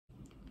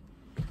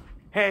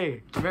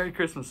Hey, Merry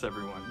Christmas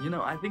everyone. You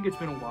know, I think it's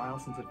been a while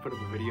since I've put up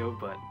a video,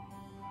 but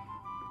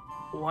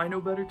why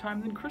no better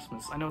time than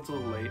Christmas? I know it's a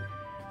little late,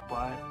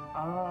 but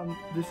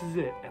this is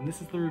it. And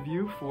this is the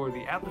review for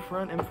the At the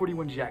Front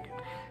M41 jacket.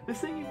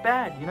 This thing ain't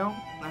bad, you know?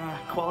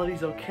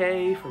 Quality's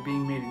okay for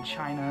being made in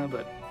China,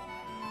 but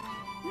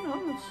you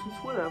know, it's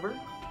whatever.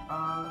 If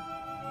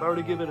I were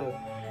to give it a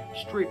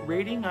straight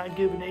rating, I'd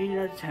give it an 8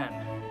 out of 10.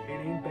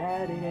 It ain't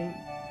bad, it ain't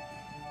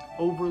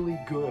overly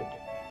good.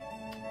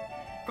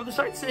 For the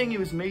site saying it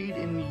was made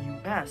in the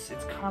US,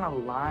 it's kind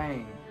of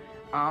lying.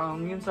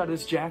 On the inside of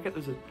this jacket,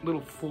 there's a little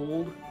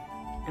fold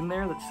in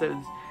there that says,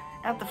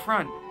 "At the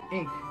Front,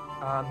 Inc.,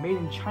 made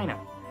in China,"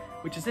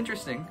 which is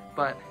interesting,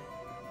 but,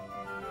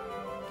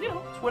 you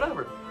know, it's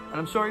whatever. And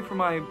I'm sorry for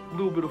my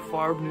little bit of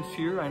farbness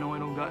here. I know I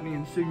don't got any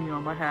insignia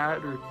on my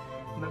hat or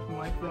nothing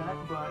like that,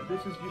 but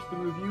this is just the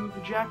review of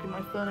the jacket, and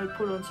I thought I'd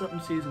put on something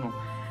seasonal.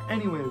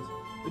 Anyways,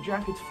 the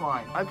jacket's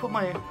fine. I put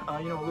my,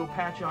 you know, little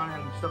patch on it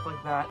and stuff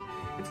like that.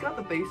 It's got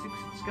the basics.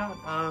 It's got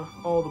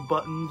all the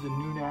buttons and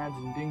nunads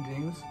and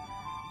ding-dings.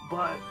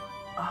 But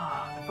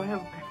if I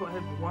have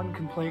one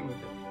complaint with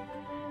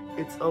it,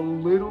 it's a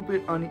little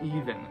bit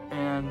uneven,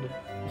 and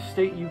the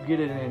state you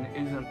get it in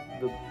isn't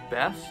the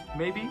best,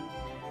 maybe.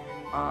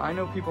 I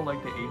know people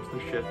like to age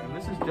their shit, and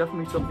this is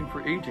definitely something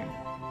for aging.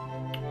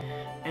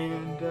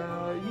 And,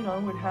 you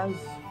know, it has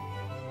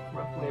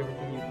roughly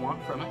everything you'd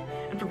want from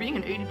it. And for being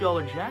an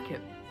 $80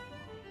 jacket,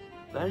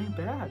 that ain't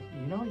bad.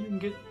 You know, you can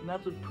get,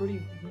 that's a pretty,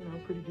 you know,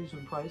 pretty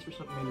decent price for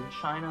something made in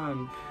China,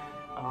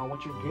 and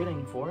what you're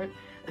getting for it.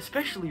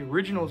 Especially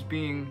originals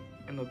being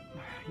in the,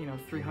 you know,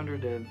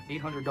 $300 to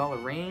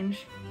 $800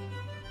 range.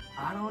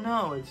 I don't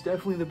know, it's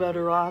definitely the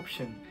better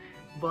option.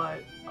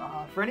 But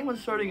for anyone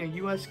starting a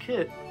US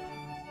kit,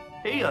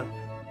 hey ya.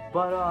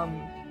 But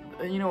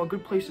you know, a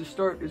good place to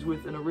start is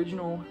with an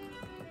original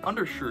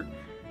undershirt.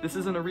 This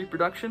isn't a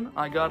reproduction.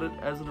 I got it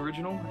as an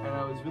original, and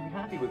I was really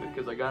happy with it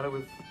because I got it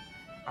with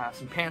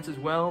some pants as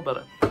well.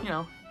 But you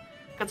know,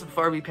 got some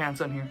Farby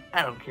pants on here.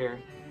 I don't care.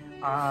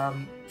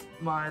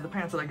 The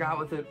pants that I got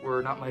with it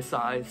were not my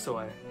size, so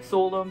I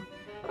sold them.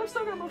 But I've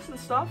still got most of the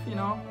stuff, you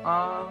know.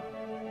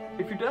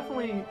 If you're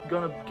definitely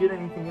gonna get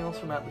anything else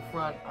from At the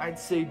Front, I'd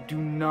say do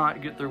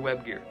not get their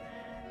web gear.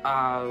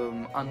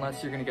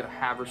 Unless you're gonna get a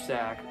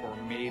haversack or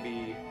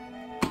maybe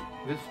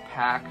this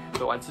pack,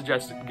 though I'd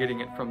suggest getting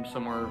it from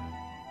somewhere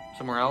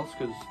else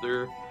because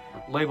their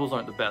labels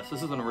aren't the best.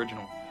 This is an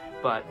original,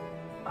 but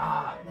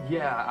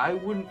yeah, I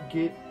wouldn't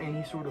get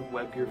any sort of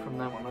web gear from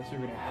them unless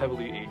you're gonna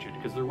heavily age it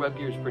because their web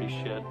gear is pretty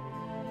shit.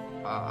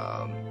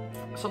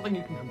 Something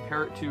you can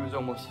compare it to is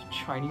almost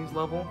Chinese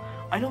level.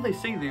 I know they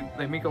say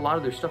they make a lot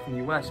of their stuff in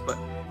the US, but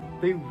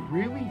they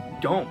really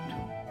don't.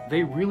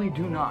 They really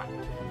do not.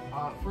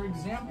 For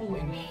example,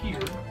 in here,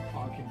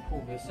 I can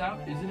pull this out.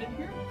 Is it in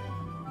here?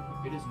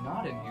 It is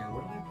not in here.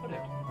 Where did I put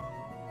it?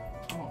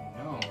 Oh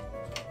no.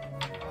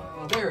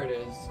 Oh, there it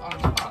is. On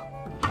top.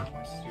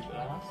 My stupid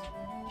ass.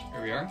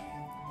 Here we are.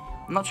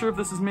 I'm not sure if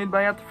this is made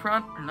by At the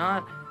Front or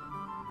not.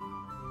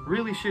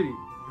 Really shitty.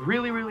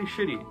 Really, really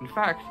shitty. In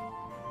fact,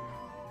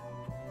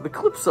 the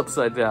clip's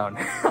upside down.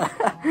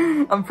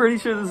 I'm pretty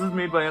sure this is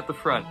made by At the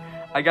Front.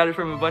 I got it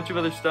from a bunch of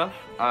other stuff.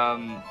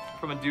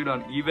 From a dude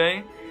on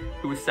eBay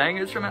who was saying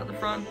it's from At the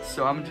Front,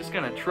 so I'm just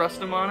gonna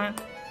trust him on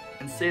it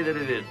and say that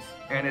it is.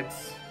 And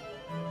it's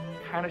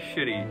kind of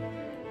shitty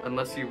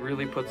unless you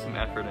really put some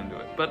effort into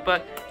it.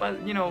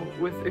 But you know,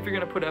 if you're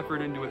gonna put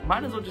effort into it,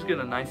 might as well just get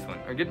a nice one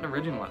or get an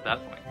original at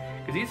that point.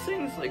 Because these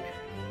things, like,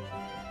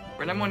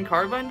 for an M1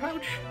 carbine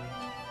pouch,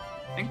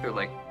 I think they're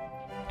like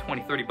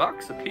 20-30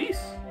 bucks a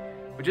piece,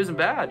 which isn't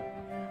bad.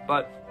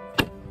 But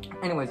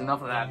anyways,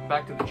 enough of that.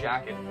 Back to the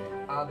jacket.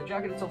 The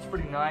jacket itself's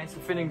pretty nice. The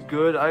fitting's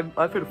good.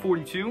 I fit a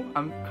 42.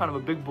 I'm kind of a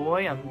big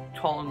boy. I'm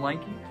tall and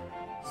lanky.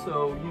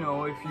 So, you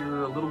know, if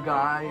you're a little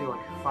guy,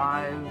 like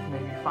 5,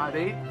 maybe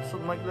 5'8",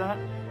 something like that,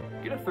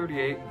 get a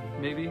 38,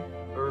 maybe.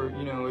 Or,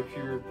 you know, if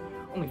you're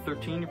only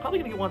 13, you're probably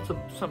gonna want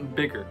something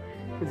bigger.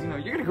 Because, you know,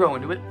 you're gonna grow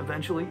into it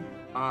eventually.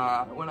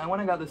 When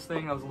I got this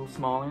thing, I was a little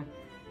smaller.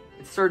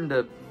 It's starting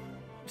to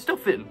still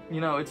fitting.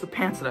 You know, it's the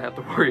pants that I have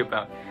to worry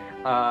about.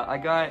 I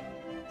got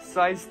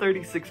size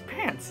 36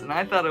 pants, and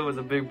I thought I was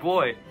a big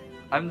boy.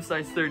 I'm the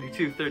size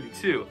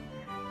 32.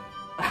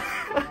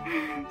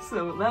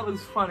 So that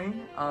was funny,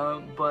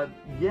 but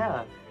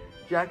yeah,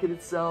 jacket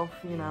itself,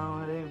 you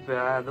know, it ain't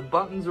bad. The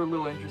buttons are a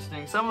little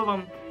interesting. Some of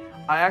them,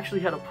 I actually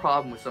had a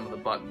problem with some of the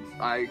buttons.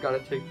 I gotta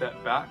take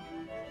that back.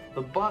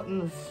 The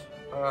buttons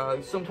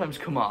sometimes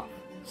come off.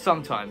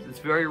 Sometimes. It's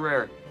very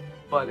rare.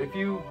 But if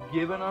you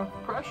give enough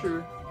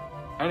pressure,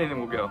 anything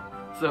will go.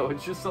 So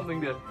it's just something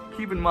to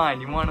keep in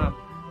mind. You might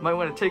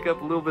want to take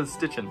up a little bit of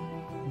stitching.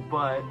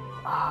 But,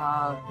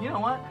 you know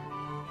what?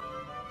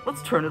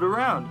 Let's turn it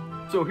around.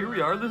 So here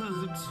we are. This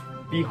is its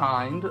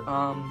behind.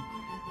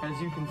 As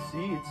you can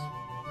see, it's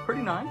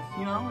pretty nice.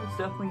 You know, it's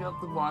definitely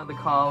got the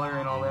collar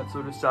and all that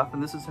sort of stuff.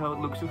 And this is how it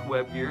looks with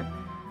web gear.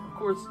 Of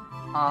course,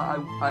 I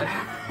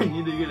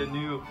need to get a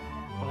new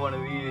one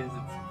of these.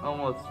 It's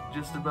almost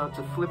just about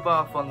to flip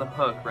off on the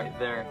hook right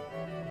there.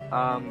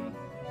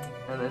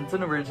 and it's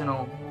an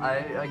original.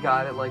 I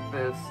got it like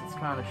this. It's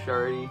kind of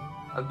shardy.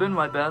 I've been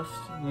my best,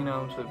 you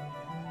know, to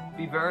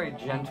be very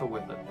gentle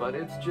with it, but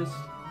it's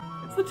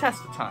the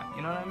test of time,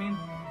 you know what I mean?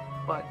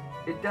 But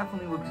it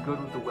definitely looks good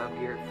with the web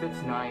gear. It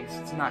fits nice.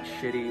 It's not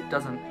shitty. It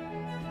doesn't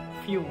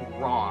feel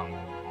wrong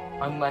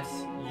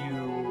unless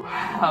you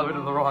have it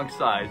in the wrong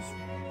size.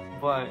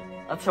 But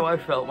that's how I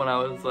felt when I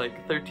was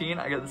like 13.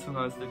 I got this when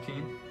I was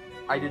 13.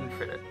 I didn't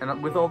fit it.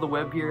 And with all the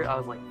web gear, I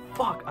was like,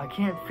 fuck, I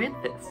can't fit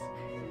this.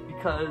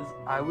 Because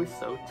I was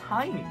so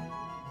tiny.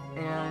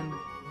 And,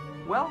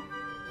 well,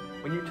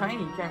 when you're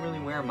tiny, you can't really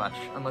wear much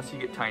unless you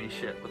get tiny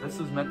shit. But this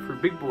is meant for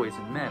big boys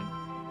and men.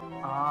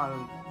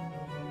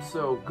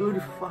 So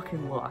good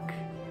fucking luck.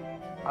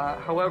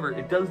 However,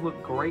 it does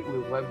look great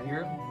with web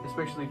gear,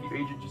 especially if you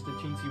age it just a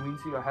teensy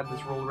weensy. I had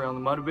this roll around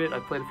the mud a bit. I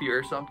played a few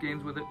airsoft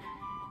games with it.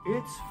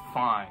 It's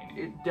fine.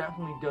 It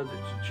definitely does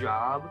its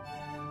job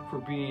for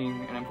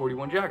being an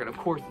M41 jacket. Of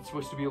course, it's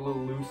supposed to be a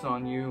little loose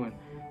on you and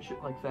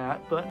shit like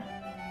that, but,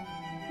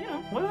 you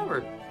know,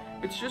 whatever.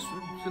 It's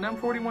an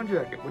M41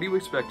 jacket. What are you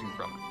expecting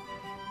from it?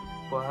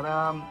 But,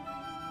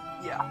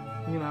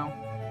 yeah, you know,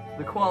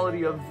 the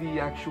quality of the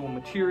actual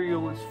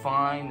material is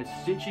fine. The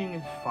stitching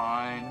is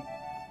fine.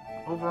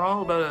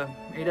 Overall, about a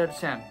 8 out of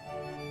 10.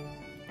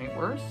 Ain't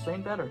worse,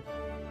 ain't better.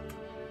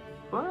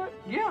 But,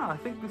 yeah, I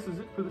think this is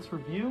it for this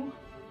review.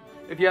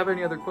 If you have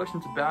any other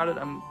questions about it,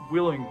 I'm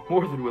willing,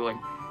 more than willing,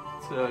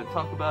 to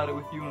talk about it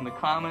with you in the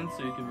comments,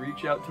 or you can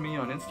reach out to me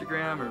on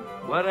Instagram or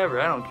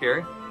whatever, I don't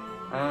care.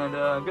 And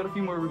I've got a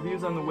few more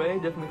reviews on the way,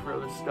 definitely for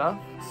other stuff.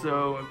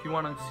 So if you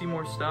want to see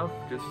more stuff,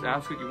 just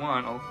ask what you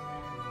want. I'll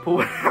pull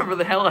whatever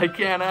the hell I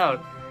can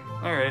out.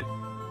 Alright,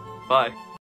 bye.